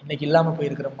 இன்னைக்கு இல்லாம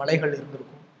போயிருக்கிற மலைகள்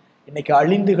இருந்திருக்கும், இன்னைக்கு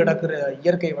அழிந்து கிடக்கிற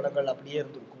இயற்கை வளங்கள் அப்படியே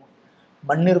இருந்திருக்கும்.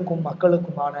 மண்ணிற்கும்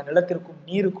மக்களுக்குமான நிலத்திற்கும்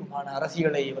நீருக்குமான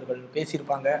அரசியலை இவர்கள்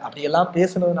பேசியிருப்பாங்க. அப்படியெல்லாம்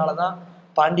பேசுனதுனாலதான்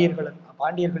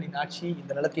பாண்டியர்களின் ஆட்சி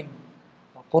இந்த நிலத்தின்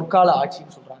பொற்கால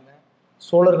ஆட்சின்னு சொல்றாங்க.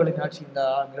 சோழர்களின் ஆட்சி இந்த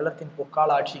நிலத்தின் பொற்கால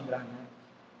ஆட்சிங்கிறாங்க.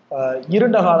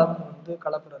 இருண்ட காலம்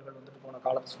களப்பிரர்கள் போன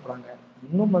காலத்தை சொல்றாங்க.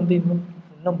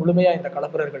 இன்னும் முழுமையா இந்த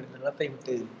களப்பிரர்கள் இந்த நிலத்தை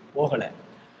விட்டு போகல.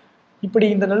 இப்படி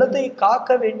இந்த நிலத்தை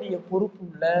காக்க வேண்டிய பொறுப்பு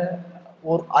உள்ள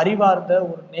ஒரு அறிவார்ந்த,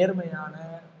 ஒரு நேர்மையான,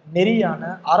 நெறியான,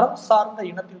 அறம் சார்ந்த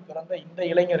இனத்தில் பிறந்த இந்த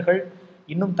இளைஞர்கள்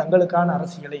இன்னும் தங்களுக்கான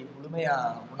அரசியலை முழுமையா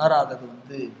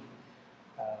உணராதது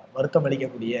வருத்தம்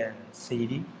அளிக்கக்கூடிய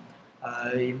செய்தி.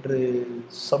 இன்று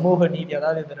சமூக நீதி,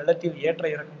 அதாவது இந்த நிலத்தில் ஏற்ற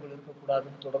இறக்கங்கள்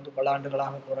இருக்கக்கூடாதுன்னு தொடர்ந்து பல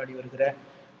ஆண்டுகளாக போராடி வருகிற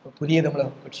புதிய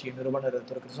தமிழகம் கட்சியின் நிறுவனர்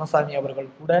திரு கிருஷ்ணசாமி அவர்கள்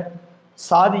கூட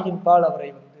சாதியின் பால் அவரை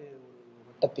ஒரு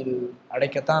வட்டத்தில்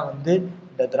அடைக்கத்தான்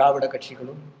இந்த திராவிட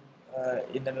கட்சிகளும்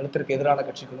இந்த நிலத்திற்கு எதிரான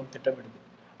கட்சிகளும் திட்டமிடுது.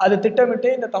 அது திட்டமிட்டு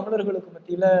இந்த தமிழர்களுக்கு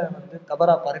மத்தியில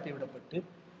தவறா பரப்பி விடப்பட்டு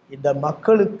இந்த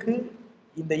மக்களுக்கு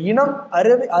இந்த இனம்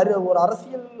ஒரு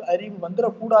அரசியல் அறிவு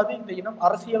வந்துடக்கூடாது, இந்த இனம்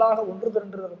அரசியலாக ஒன்று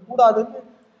திரண்டுடக்கூடாதுன்னு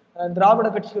திராவிட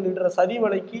கட்சிகள் இடுற சதி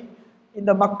வலைக்கு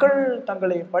இந்த மக்கள்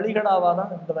தங்களை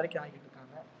பலிகடாவாதான் இந்த வரைக்கும் ஆகிட்டு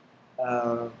இருக்காங்க.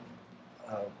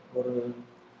 ஒரு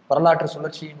வரலாற்று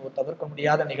சுழற்சியின் ஒரு தவிர்க்க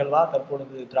முடியாத நிகழ்வா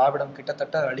தற்பொழுது திராவிடம்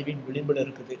கிட்டத்தட்ட அழிவின் விளிம்பில்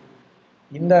இருக்குது.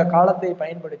 இந்த காலத்தை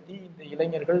பயன்படுத்தி இந்த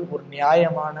இளைஞர்கள் ஒரு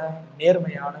நியாயமான,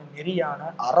 நேர்மையான, நெறியான,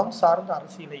 அறம் சார்ந்த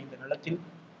அரசியலை இந்த நிலத்தில்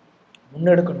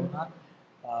முன்னெடுக்கணும்னா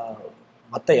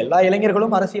மற்ற எல்லா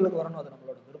இளைஞர்களும் அரசியலுக்கு வரணும், அது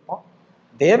நம்மளோட விருப்பம்.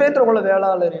 தேவேந்திர குல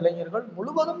வேளாளர் இளைஞர்கள்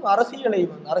முழுவதும்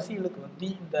அரசியலுக்கு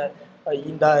இந்த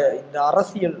இந்த இந்த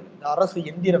அரசியல், இந்த அரசு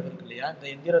எந்திரம் இருக்கு இல்லையா, இந்த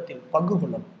எந்திரத்தில் பங்கு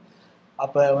கொள்ளணும்.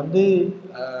 அப்ப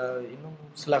இன்னும்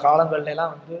சில காலங்கள்ல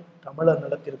எல்லாம் தமிழர்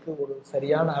நிலத்திற்கு ஒரு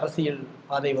சரியான அரசியல்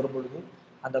பாதை வரும் பொழுது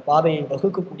அந்த பாதையை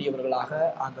வகுக்கக்கூடியவர்களாக,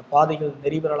 அந்த பாதைகள்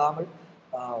நெறிபெறலாமல்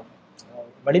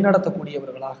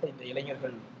வழிநடத்தக்கூடியவர்களாக இந்த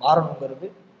இளைஞர்கள் மாறணுங்கிறது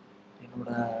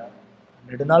என்னோட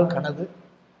நெடுநாள் கனவு.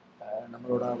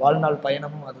 நம்மளோட வாழ்நாள்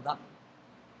பயணமும் அதுதான்.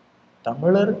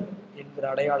 தமிழர் என்கிற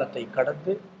அடையாளத்தை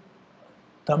கடந்து,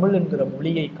 தமிழ் என்கிற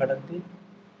மொழியை கடந்து,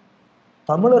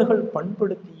 தமிழர்கள்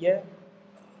பண்படுத்திய,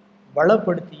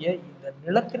 வளப்படுத்திய இந்த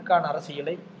நிலத்திற்கான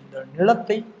அரசியலை, இந்த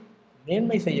நிலத்தை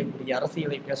மேன்மை செய்யக்கூடிய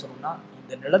அரசியலை பேசணும்னா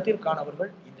இந்த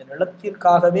நிலத்திற்கானவர்கள், இந்த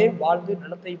நிலத்திற்காகவே வாழ்ந்து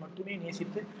நிலத்தை மட்டுமே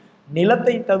நேசித்து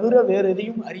நிலத்தை தவிர வேறு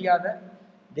எதையும் அறியாத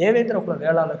தேவேந்திர குல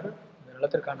வேளாளர்கள் இந்த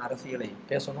நிலத்திற்கான அரசியலை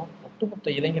பேசணும். ஒட்டுமொத்த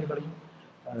இளைஞர்களையும்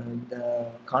இந்த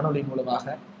காணொளி மூலமாக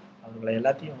அவர்களை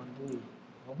எல்லாத்தையும்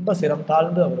ரொம்ப சிரம்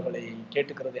தாழ்ந்து அவர்களை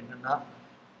கேட்டுக்கிறது என்னன்னா,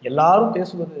 எல்லாரும்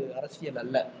பேசுவது அரசியல்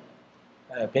அல்ல.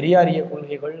 பெரியாரிய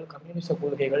கொள்கைகள், கம்யூனிச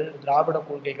கொள்கைகள், திராவிட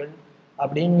கொள்கைகள்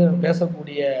அப்படின்னு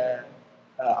பேசக்கூடிய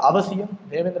அவசியம்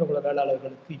தேவேந்திர குல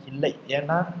வேளாளர்களுக்கு இல்லை.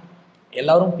 ஏன்னா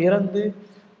எல்லாரும் பிறந்து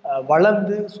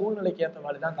வளர்ந்து சூழ்நிலைக்கு ஏற்ற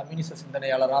மாதிரி தான் கம்யூனிச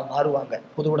சிந்தனையாளராக மாறுவாங்க,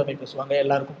 பொது உடைமை பேசுவாங்க,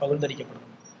 எல்லாருக்கும்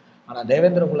பகிர்ந்தளிக்கப்படும். ஆனால்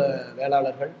தேவேந்திர குல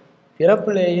வேளாளர்கள்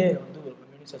பிறப்பிலேயே ஒரு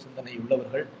கம்யூனிச சிந்தனை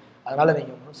உள்ளவர்கள். அதனால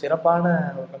நீங்க ஒன்றும் சிறப்பான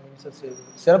ஒரு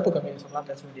சிறப்பு கம்யூனிசம்லாம்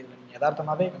பேச வேண்டியதில்லை. நீங்க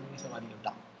யதார்த்தமாகவே கம்யூனிசவாதிகள்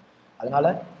தான். அதனால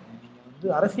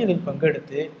நீங்க அரசியலில்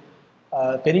பங்கெடுத்து,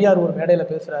 பெரியார் ஒரு மேடையில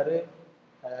பேசுறாரு,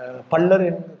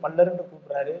 பல்லர்ன்னு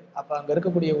கூப்பிடுறாரு. அப்ப அங்க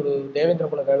இருக்கக்கூடிய ஒரு தேவேந்திர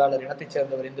குல வேளாளர் இனத்தை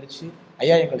சேர்ந்தவர் எந்திரிச்சு,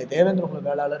 ஐயா எங்களை தேவேந்திர குல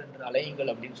வேளாளர் என்று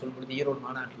அலையுங்கள் அப்படின்னு சொல்லும்போது ஈரோடு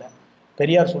மாநாட்டுல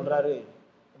பெரியார் சொல்றாரு,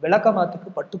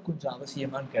 விளக்கமாத்துக்கு பட்டுக்குஞ்சம்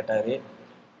அவசியமான்னு கேட்டாரு.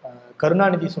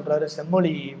 கருணாநிதி சொல்றாரு,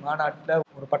 செம்மொழி மாநாட்டுல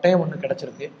ஒரு பட்டயம் ஒண்ணு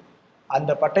கிடைச்சிருக்கு,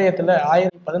 அந்த பட்டயத்துல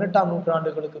 18ஆம்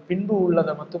நூற்றாண்டுகளுக்கு பின்பு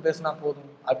உள்ளதை மட்டும் பேசினா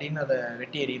போதும் அப்படின்னு அதை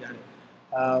வெட்டி எறிகிறாரு.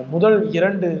 முதல்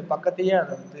 2 பக்கத்தையே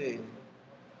அதை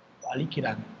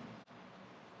அழிக்கிறாங்க.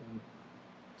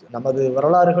 நமது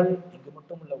வரலாறுகள் இங்கு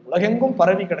மட்டும் இல்ல, உலகெங்கும்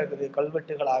பரவி கிடக்குது.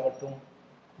 கல்வெட்டுகள் ஆகட்டும்,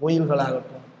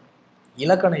 கோயில்களாகட்டும்,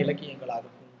 இலக்கண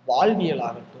இலக்கியங்களாகட்டும், வாழ்வியல்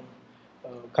ஆகட்டும்,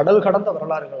 கடல் கடந்த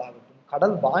வரலாறுகள் ஆகட்டும்,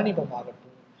 கடல் வாணிபம்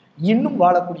ஆகட்டும், இன்னும்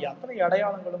வாழக்கூடிய அத்தனை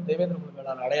அடையாளங்களும் தேவேந்திர குல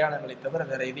வேளாளர் அடையாளங்களை தவிர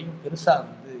வேற எதையும் பெருசா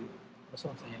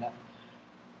பிரசவம் செய்யல.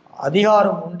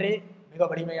 அதிகாரம் ஒன்றே மிக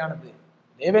வலிமையானது.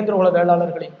 தேவேந்திர குல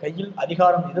வேளாளர்களின் கையில்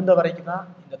அதிகாரம் இருந்த வரைக்கும் தான்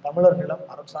இந்த தமிழர் நிலம்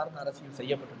அறம் சார்ந்த அரசியல்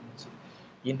செய்யப்பட்டிருந்துச்சு.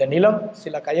 இந்த நிலம்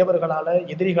சில கயவர்களால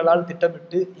எதிரிகளால்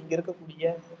திட்டமிட்டு இங்க இருக்கக்கூடிய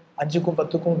 5க்கும்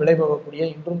 10க்கும் விலை போகக்கூடிய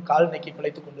இன்றும் கால் நக்கி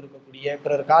பிழைத்துக் கொண்டிருக்கக்கூடிய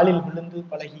பிறர் காலில் விழுந்து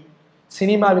பழகி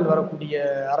சினிமாவில் வரக்கூடிய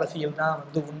அரசியல் தான்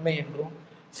வந்து உண்மை என்றும்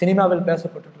சினிமாவில்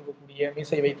பேசப்பட்டு இருக்கக்கூடிய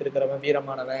மீசை வைத்திருக்கிறவன்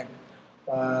வீரமானவன்.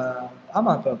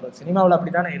 ஆமா, இப்ப சினிமாவில்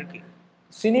அப்படித்தானே இருக்கு.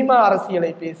 சினிமா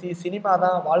அரசியலை பேசி சினிமா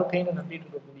தான் வாழ்க்கைன்னு நம்பிட்டு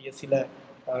இருக்கக்கூடிய சில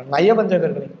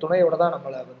நயவஞ்சகர்களின் துணையோட தான்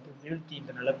நம்மளை வந்து வீழ்த்தி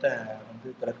இந்த நிலத்தை வந்து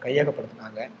பிறர்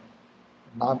கையகப்படுத்தினாங்க.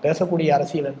 நான் பேசக்கூடிய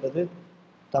அரசியல் என்பது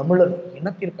தமிழர்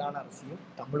இனத்திற்கான அரசியல்,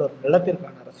 தமிழர்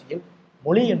நிலத்திற்கான அரசியல்.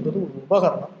 மொழி என்பது ஒரு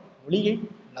உபகரணம். மொழியை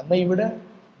நம்மை விட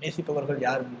நேசிப்பவர்கள்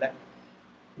யாரும் இல்லை.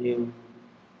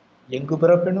 எங்கு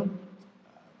பிறப்பினும்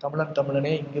தமிழன்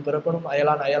தமிழனே, இங்கு பிறப்பினும்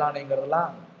அயலான்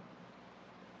அயலானேங்கிறதெல்லாம்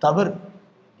தவறு.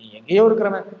 நீ எங்கேயோ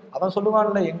இருக்கிறவன் அவன்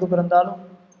சொல்லுவான்ல, எங்கு பிறந்தாலும்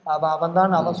அவன்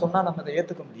தான் அவன் சொன்னா நம்ம அதை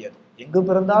ஏத்துக்க முடியாது. எங்கு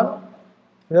பிறந்தாலும்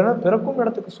பிறக்கும்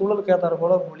இடத்துக்கு சூழலுக்கு ஏற்றாறு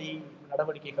போல மொழி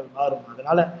நடவடிக்கைகள் மாறும்.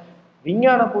 அதனால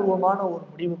விஞ்ஞானபூர்வமான ஒரு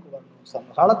முடிவுக்கு வரணும்.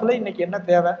 சமகாலத்துல இன்னைக்கு என்ன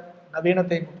தேவை?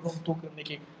 நவீனத்தை முற்றும் தூக்கு.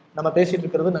 இன்னைக்கு நம்ம பேசிட்டு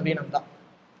இருக்கிறது நவீனம் தான்.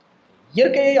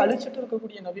 இயற்கையை அழிச்சிட்டு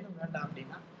இருக்கக்கூடிய நவீனம் வேண்டாம்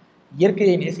அப்படின்னா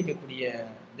இயற்கையை நேசிக்கக்கூடிய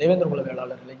தேவேந்திர குல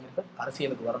வேளாளர் இளைஞர்கள்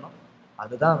அரசியலுக்கு வரணும்.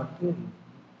 அதுதான் வந்து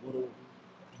ஒரு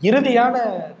இறுதியான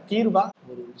தீர்வா,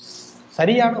 ஒரு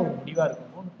சரியான ஒரு முடிவா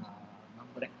இருக்கணும்னு நான்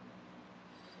நம்புறேன்.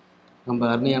 ரொம்ப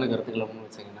அருமையான கருத்துக்களை முன்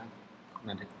வச்சீங்கன்னா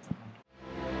நன்றி.